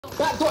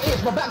Back got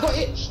itch, my back got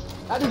itch.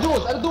 At the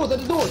doors, at the doors, at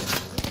the doors.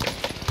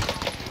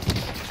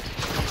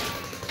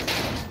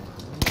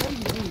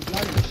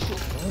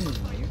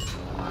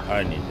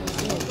 I need this.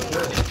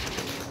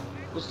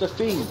 What's the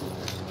thing?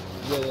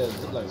 Yeah,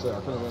 like, sorry,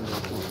 I can't remember.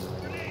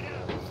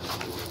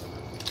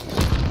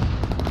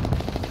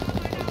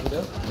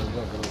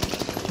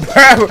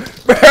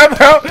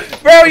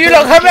 Bro, you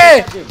don't come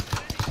here!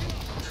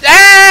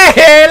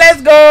 Hey,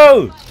 let's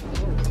go!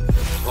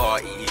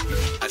 Party,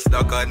 I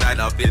snuck a night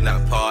up in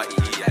that party.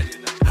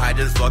 I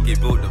just fucking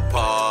built the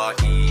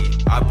party.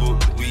 I bought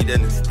the weed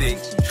and the stink.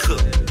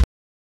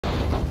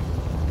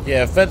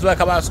 Yeah, feds when I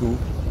come out of school.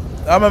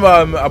 I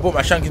remember I brought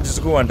my shank into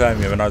school one time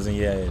when I was in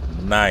year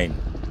 9.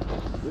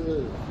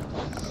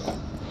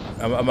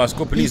 My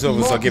school police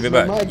officer gave it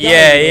back.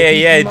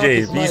 Yeah,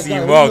 Jay.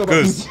 BC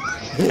Marcus.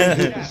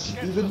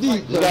 He's a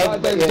deep. The guy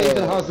came to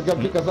the house to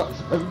come pick us up.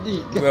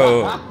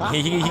 Bro,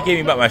 he gave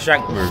me back my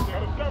shank, bro.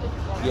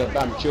 Yeah,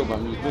 bam, chill,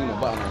 man. You bring the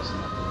button out.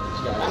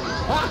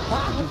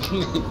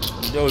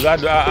 Yo, I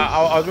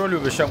was rolling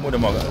with a shank more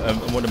than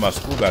my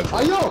school bag. Yo!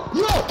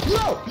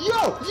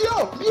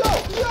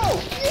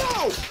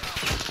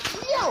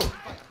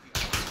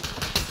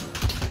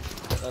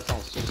 That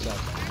sounds so sad.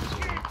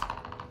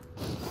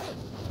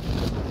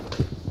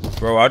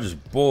 Bro, I just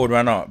bored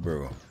ran out,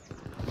 bro.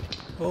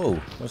 Oh,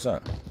 what's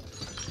that?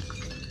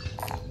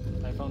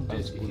 I found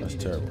this. That's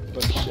terrible.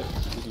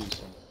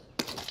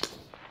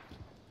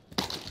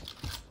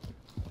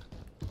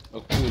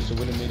 Oh, cool. So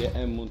we made an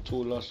M on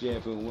tour last year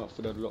if we went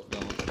for the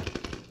lockdown.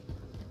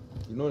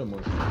 You know them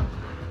ones.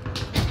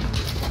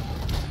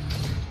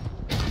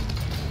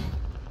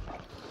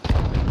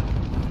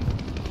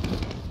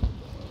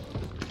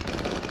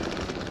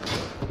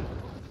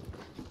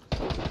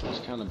 It's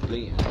kind of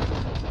blatant.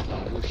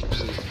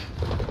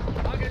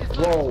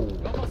 Whoa.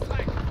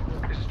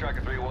 This is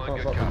Striker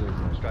 3-1, good copy.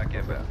 Strike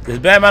inbound. There's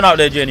bare man out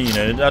there, Jenny, you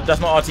know.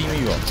 That's not our team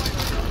either.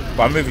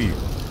 But I'm with you.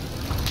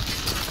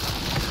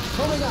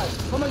 Oh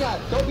my god,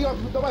 don't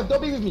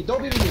be with me,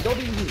 don't be with me.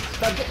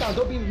 Bam, get down,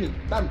 don't be with me.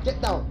 Bam, get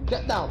down.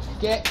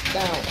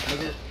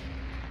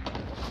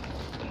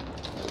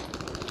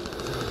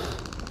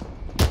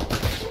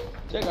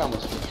 Check out my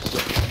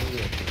shit.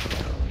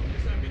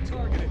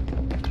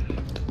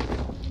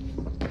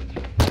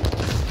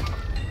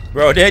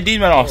 Bro, these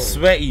men are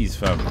sweaties,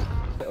 fam.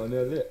 On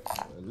their lip.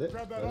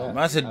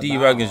 Man said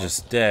D-Wagon's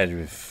just dead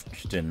with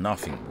just doing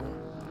nothing, bro.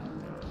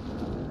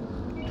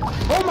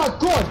 Oh my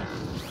god!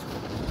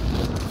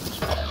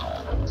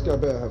 This guy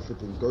better have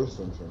freaking ghosts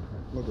on, fam.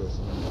 No ghosts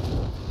on.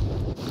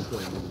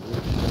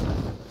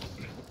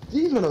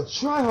 These men are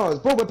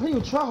tryhards, bro. We're playing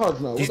with tryhards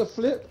now. What the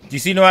flip? Do you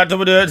see no at the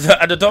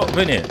top,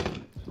 innit?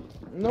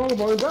 No,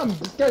 bro.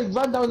 This guy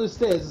ran down the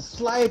stairs,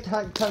 slide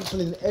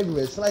cancelling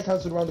everywhere, slide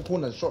cancelling around the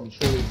corner and shot me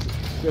straight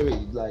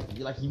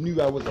like he knew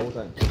I was the whole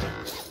time.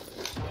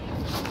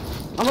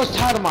 I'm just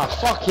tired of my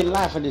fucking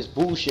life and this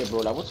bullshit, bro.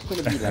 Like, what's the point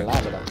of being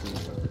alive at that thing,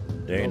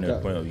 bro? There ain't no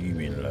point of you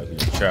being like in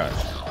trash.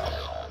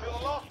 You're the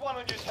last one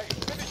on your team.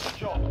 Finish the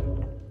job.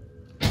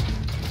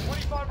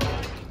 25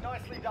 remaining.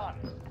 Nicely done.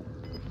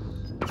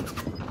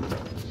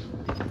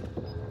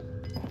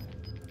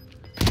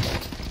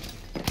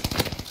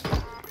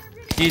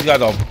 These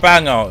guys are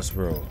bang outs,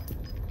 bro.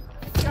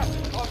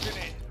 Captain closing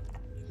in.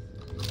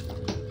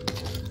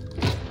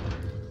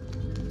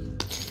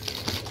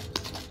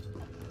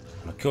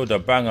 I killed the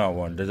bang out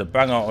one. There's a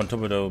bang out on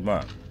top of the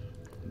map.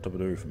 On top of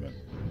the roof, man.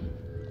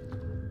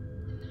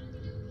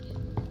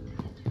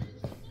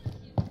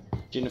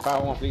 Jin, if I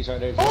want police right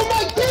there. Oh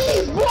my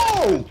days,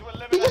 bro!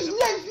 He just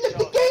left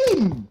the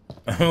game!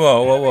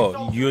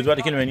 Whoa. You was about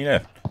to kill him when you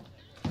left.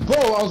 Bro,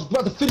 I was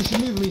about to finish the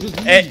movie and he just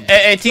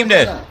Hey, team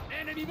there.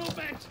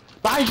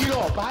 Behind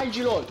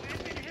you, Lord.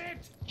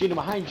 Jin,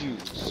 behind you.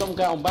 Some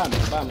guy on Bam.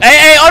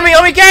 Hey, on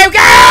me,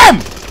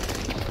 game!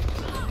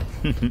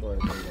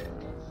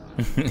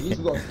 He's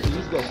got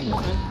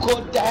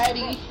Good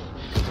daddy.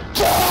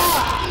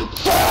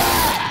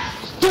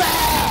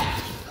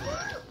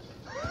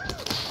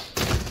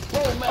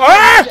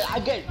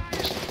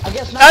 I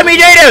guess not. Army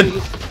Jaden!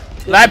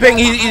 Lapping,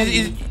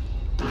 he's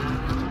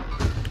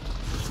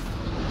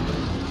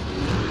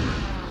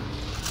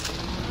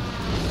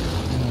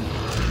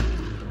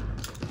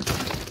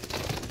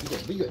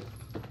be good.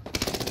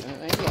 I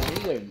ain't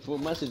going. What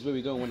message where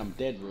we going when I'm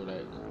dead, bro?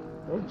 Like,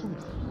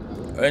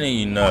 I ain't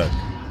even know.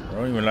 I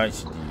don't even like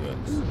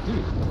CDs. dude,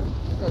 you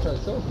gotta try to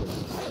sell for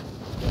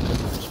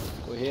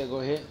it. Go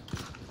here.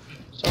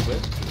 Stop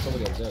it.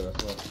 Somebody up there,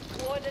 that's right.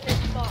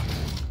 Coordinate mark.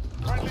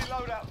 Friendly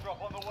loadout drop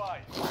on the way.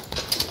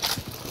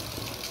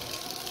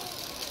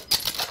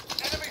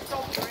 Enemy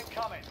soldier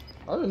incoming.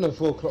 I don't know if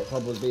 4 O'Clock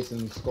Club was based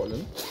in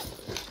Scotland.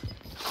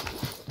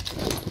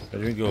 I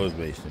think it was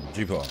based in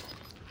Jupiter.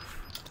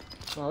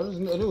 No, I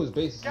knew it was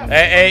based in...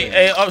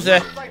 Hey, up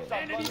there. I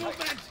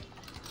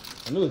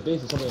knew it was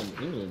based in somewhere in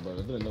England, but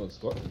I didn't know it's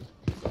Scotland.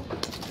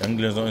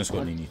 England's not in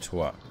Scotland, you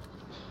twat.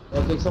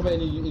 Okay, somewhere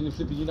in the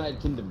flipping United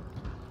Kingdom.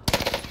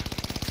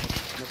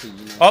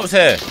 Up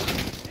here.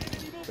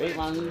 Wait,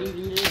 man.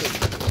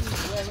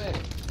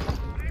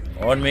 Where?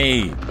 On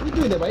me. What you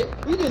doing there, mate?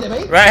 What you doing there,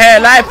 mate? Right here,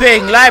 live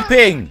ping, live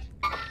ping.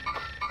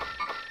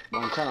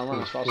 I'm trying to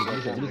run as fast as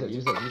I can.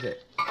 Use it. What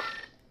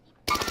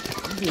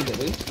you doing there,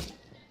 mate?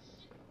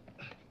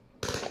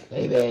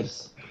 Hey,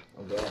 babes.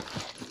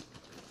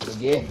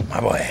 Okay.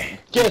 My boy.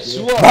 Guess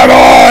what? My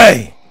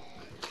boy.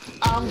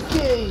 I'm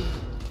gay.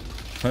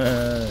 I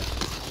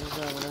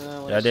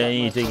didn't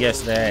need to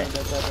guess that.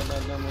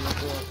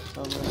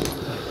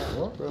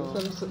 What?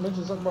 This guy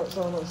mentioned something about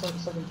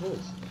sucking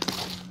toys.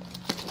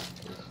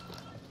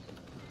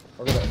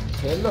 Okay, that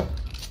killer.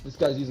 This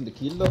guy's using the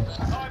killer.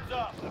 Time's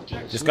up.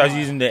 Objective This guy's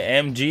using the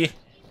MG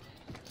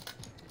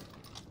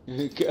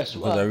Guess because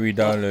what? I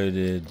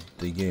re-downloaded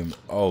the game.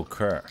 Oh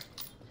crap!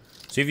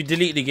 So if you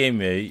delete the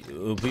game, yeah,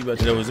 it'll put you back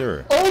to level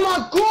 0. Oh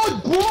my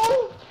god,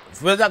 bro!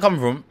 Where's that come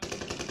from?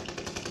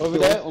 Over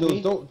there, on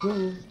me. Don't.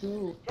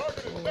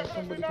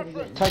 Somebody coming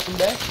in. Take him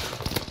there.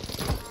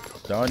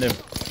 Down him.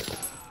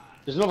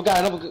 There's another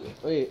guy,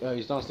 Wait,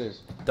 he's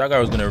downstairs. That guy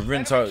was gonna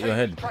rinse out your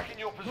head. Tracking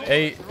your position.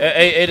 Hey,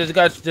 there's a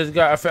guy. I think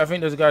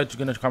there's a guy who's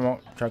gonna come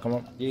out. Try to come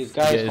up. Yeah, his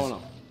guy is coming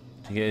up.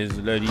 To get his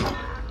lady.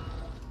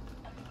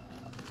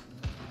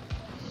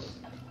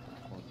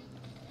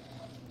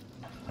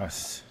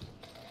 That's.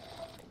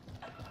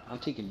 I'm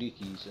taking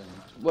dookies.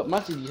 What,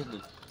 Matthew, you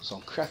had some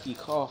crappy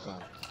car,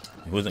 fam.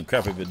 It wasn't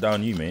crap, but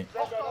down you, mate.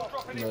 Hostiles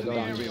dropping into the no,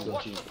 area. no.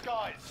 Watch the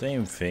skies.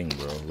 Same thing,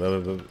 bro.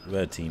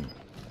 We're a team.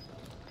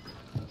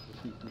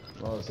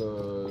 Oh,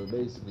 so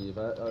basically, if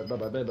I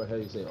bet how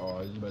you say,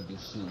 oh, you man do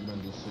shit.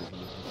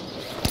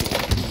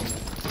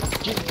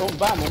 On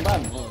bam.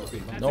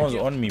 No one's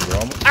on me, bro.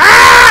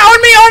 Ah!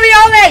 On me!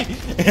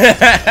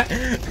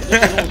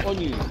 On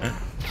you.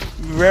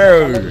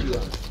 Bro.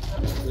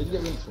 Where'd you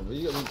get wings from?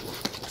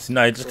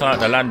 No, he just came out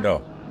the land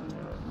though.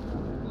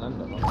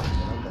 Landa.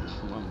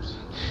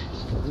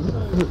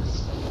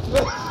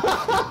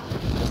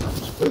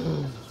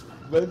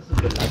 Where's the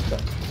Landa?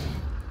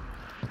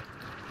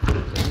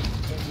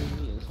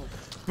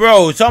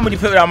 Bro, somebody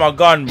put down my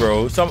gun,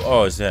 bro.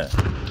 Oh, it's there.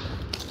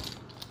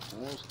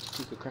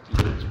 Super crappy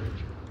games, bro.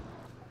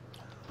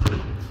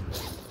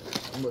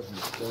 I'm watching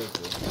the stairs,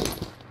 bro.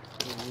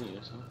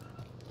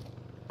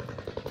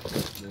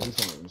 Yeah, he's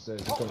coming up the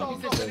stairs.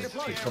 Hostiles dropping into He's the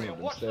coming area. up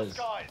the Watch the stairs.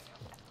 skies.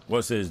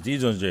 What's this?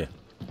 These ones, Jay.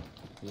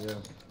 Yeah.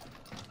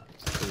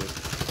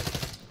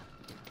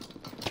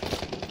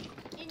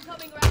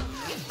 Incoming round.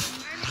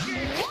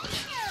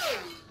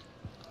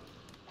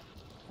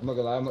 I'm not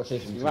gonna lie, I'm not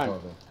chasing you too Right. far,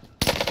 bro.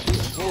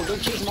 Bro,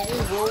 don't chase my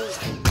own, bro.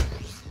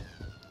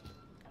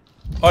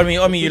 On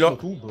me, you lot.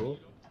 Cool, bro.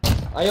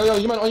 Yo,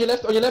 you man, on your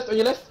left.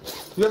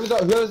 Whoever's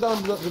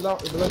down, below me.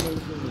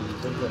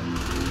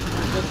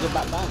 Let's go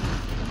back.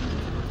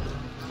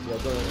 Yeah,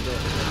 go.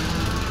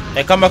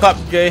 Hey, come back up,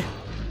 Jay.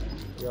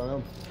 Yeah, I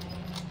am.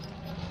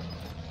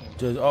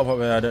 Just up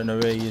there. I don't know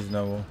where he is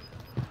now.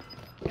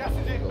 Gas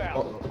is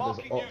inbound.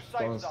 Marking new safe zone.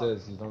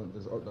 Downstairs.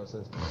 There's up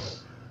downstairs.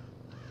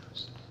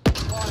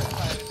 Fire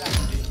sale is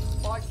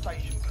active. Buy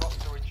station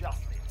costs are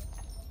adjusted.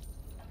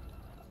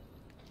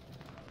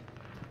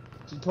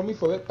 She told me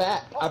for it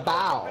back. A Hostiles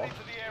bow. dropping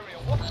into the area.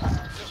 Watch the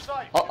safe.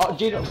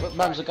 Jada,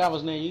 Bam's the guy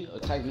was near you.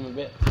 Attacked him a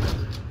bit.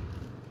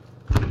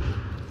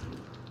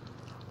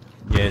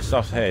 Yeah,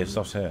 stuff's here.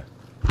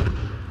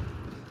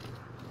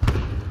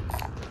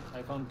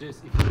 I found this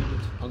if you need it.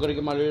 I'm gonna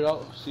get my loot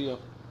out. See ya.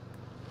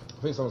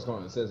 I think someone's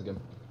coming downstairs again.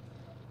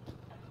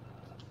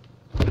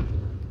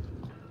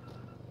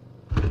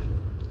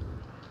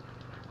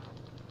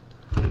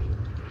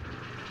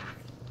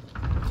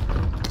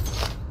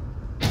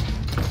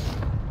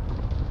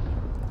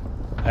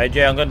 Hey,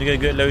 Jay, I'm going to go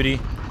get Lodi.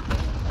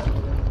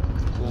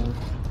 Cool.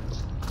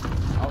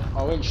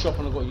 I went shop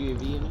and I got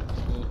UAV in it.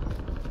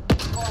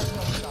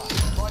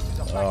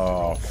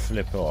 Oh,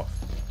 flip off.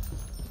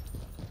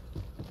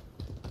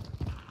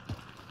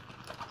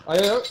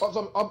 Yeah,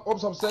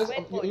 ops upstairs.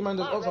 You man,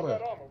 there's ops up here.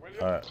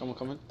 Alright. Someone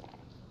coming.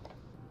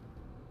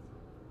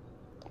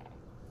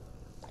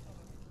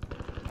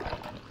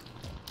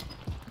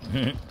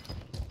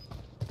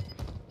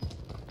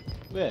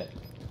 Where?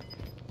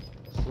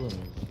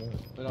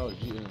 When I was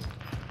shooting.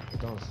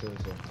 Downstairs,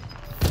 yeah.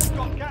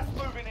 Got gas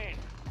moving in.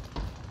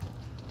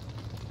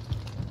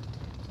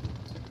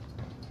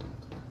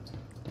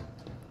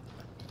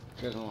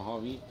 Guys on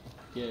Harvey.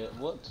 Yeah,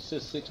 what? It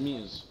says 6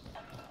 meters.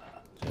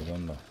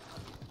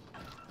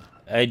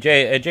 Hey,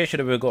 Jay should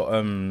have got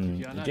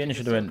not Jay in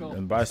should the have circle,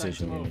 went buy it's time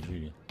station to game, move.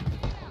 really.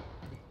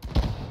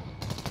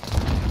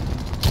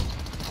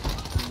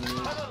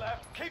 Tunnel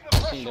left. Keep the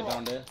Seen pressure they're down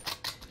on. there.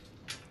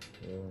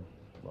 Yeah.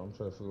 But I'm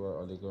trying to figure out,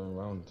 are they going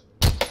round?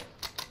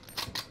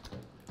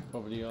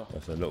 Probably are.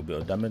 That's a little bit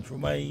of damage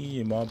from my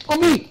mob. On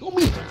me!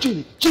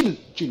 Jimmy!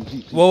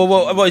 Whoa,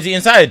 what is he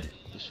inside?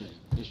 This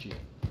shit.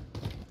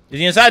 Is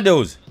he inside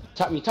those?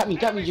 Tap me,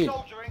 Enemy Jim.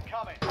 soldier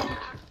incoming.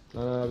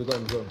 No, we got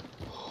him.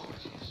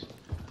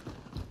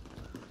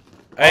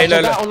 Hey,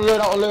 load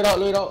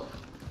look. out.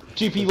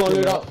 2 people on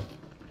load out.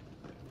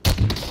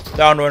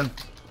 Down one.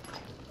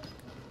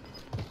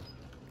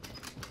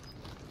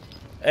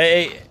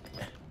 Hey,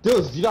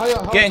 Dude, you know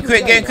how getting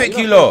quick,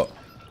 you lot.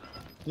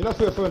 You're not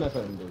fair phone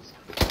FM, dudes.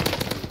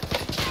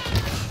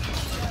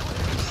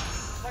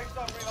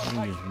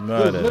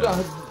 Murder.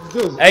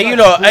 Hey, you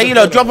lot,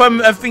 drop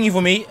a thingy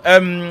for me.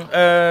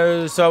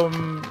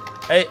 Some,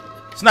 hey,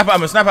 sniper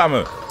ammo. I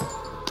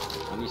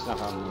need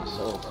sniper ammo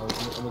myself. I'm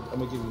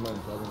gonna give you mine.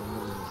 So I'm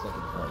gonna use a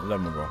second. Alright,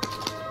 love me, bro.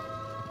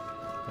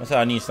 That's how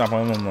I need sniper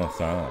ammo. If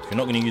you're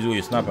not gonna use all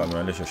your sniper ammo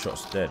unless your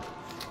shot's dead.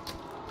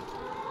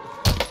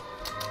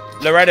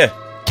 Look right there.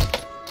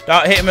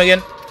 Don't hit him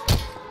again.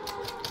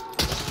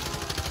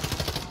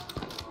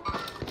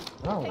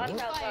 Oh, what?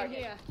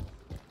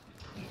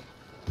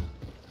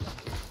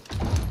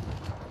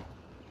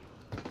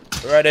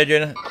 Right there,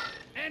 Jenna.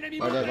 Right there,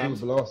 people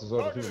below us as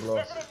well. People below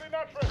us.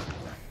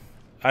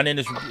 And in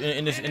this.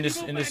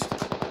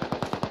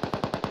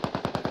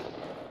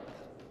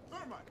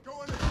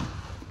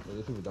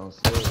 There's people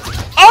downstairs.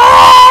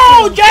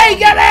 Oh, Jay,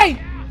 get me!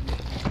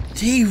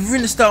 He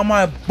rinsed out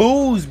my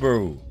balls,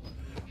 bro.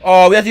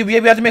 Oh, we have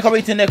to make our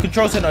way to their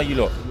control center, you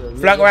lot.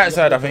 Flank right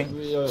side, I think.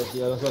 Yeah, that's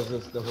what I was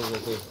going to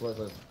say. Right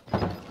side.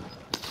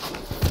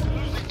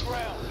 Losing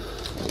ground.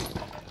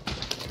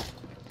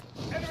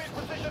 Enemy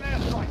precision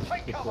airstrike.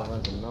 Take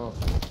cover.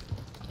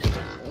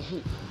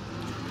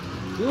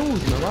 Dude,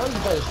 man, why are you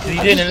He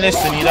didn't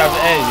listen, he don't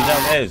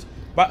have airs.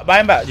 Buy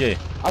him back, Jay.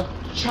 I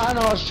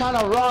was trying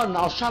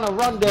to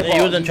run there.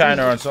 He wasn't trying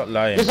to run, stop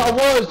lying. Yes, I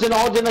was. Then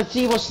I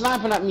see he was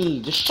sniping at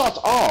me. Just shut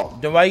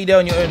up. Then why are you there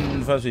on your own in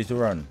the first place to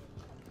run?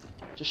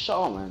 Just shut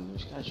up, man.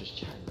 This guy's just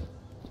chatting.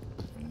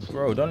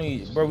 Bro,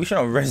 bro, we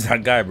shouldn't res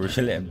that guy, bro. We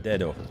should let him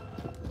dead off.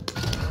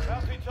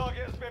 Bounty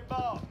target has been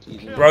marked.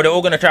 Bro, they're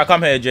all gonna try to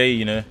come here, Jay,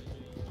 you know.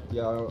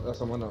 Yeah, that's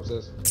someone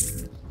upstairs.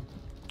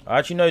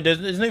 Actually, no,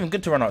 it's not even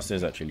good to run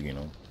upstairs, actually, you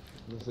know.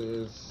 Yes, it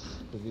is.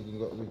 Because we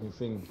can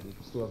think. We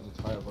can still have the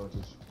tire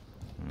advantage.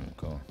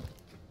 Cool.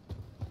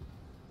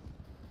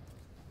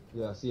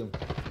 Yeah, I see him.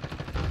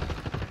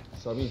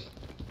 Sami.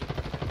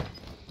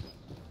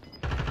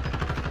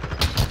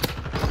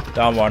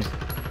 Down one.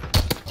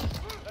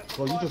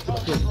 Bro, you just took a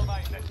kill.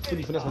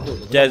 Fully finesse my kill.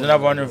 There's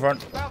another one in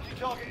front. Bounty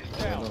target is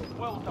down.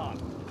 Well done.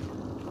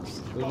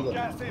 Where did Got you go?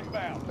 gas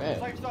inbound. Where?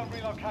 Safe zone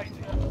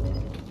relocated.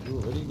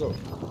 Dude, where did he go?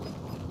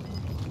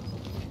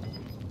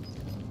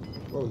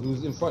 Bro, he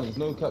was in front. He's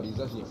no cap. He's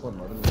actually in front,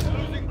 man.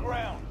 Losing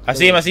ground. I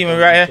see him right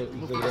here.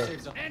 He's over there.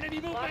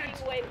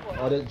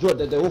 Oh,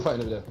 they're all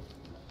fighting over there.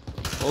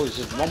 Oh, it's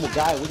just one more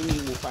guy. What do you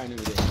mean we're fighting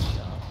over there?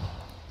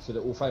 So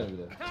they're all fighting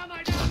over there.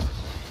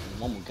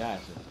 One more guy.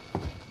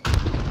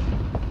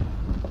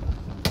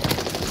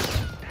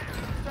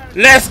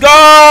 Let's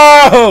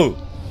go!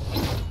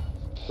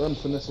 Don't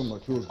finesse on my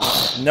kills, bro.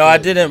 No, I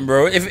didn't,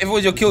 bro. If it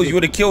was your kills, you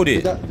would have killed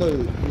it. No,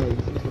 you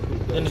finesse my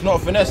kills. Then it's not a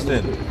finesse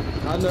then.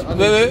 I know,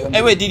 Wait.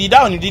 Hey, wait, did he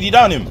down him?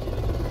 Damn,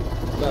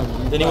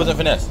 Then he wasn't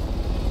finesse. No,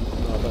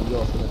 damn,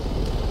 you're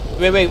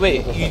finesse.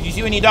 Wait. You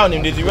see when he downed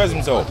him, did he res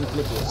himself? I can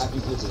flip it.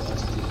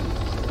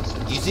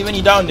 You see when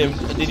he downed him,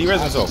 did he res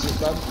himself?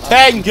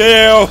 10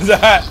 kills!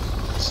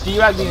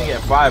 D-Wag didn't even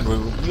get 5, bro.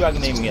 D-Wag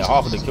didn't even get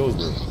half of the kills,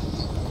 bro.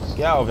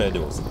 Get out of here,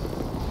 dude.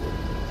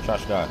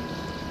 Trash guy.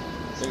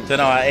 10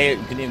 out of 8,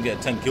 you couldn't even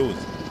get 10 kills.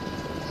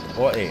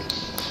 Or 8.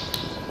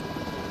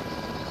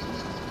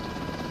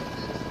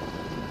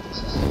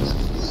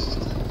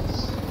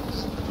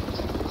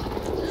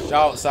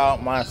 Shouts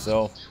out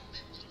myself.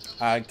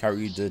 I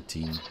carried the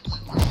team.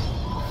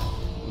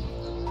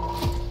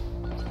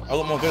 I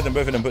got more kills than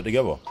both of them put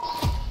together.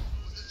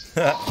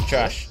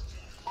 Trash.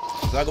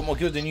 So I got more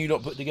kills than you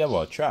lot put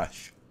together.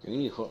 Trash. You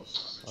need to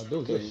Oh,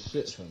 those are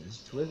shit, fam.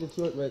 Where's your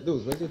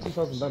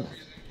 2,000 damage?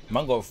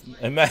 Man got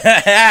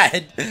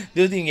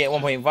dude didn't get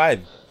 1.5.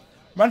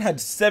 Man had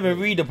 7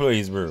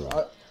 redeploys, bro.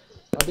 I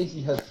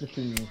basically had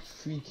flipping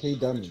 3k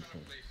damage,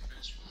 fam.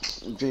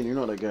 Jane, you're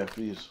not that guy,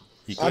 please.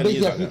 I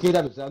basically had 3k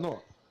damage, I'm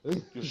not.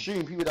 You're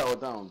shooting people that were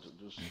down.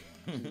 Just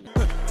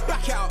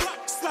back out,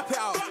 slap it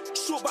out,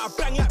 short but I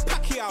bang like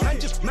Pacquiao.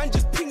 Man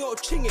just ping it or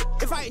ching it.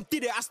 If I ain't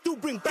did it, I still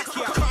bring back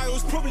out.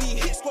 Kyle's probably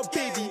hit squad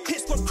baby,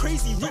 hit squad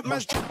crazy, rip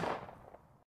man's.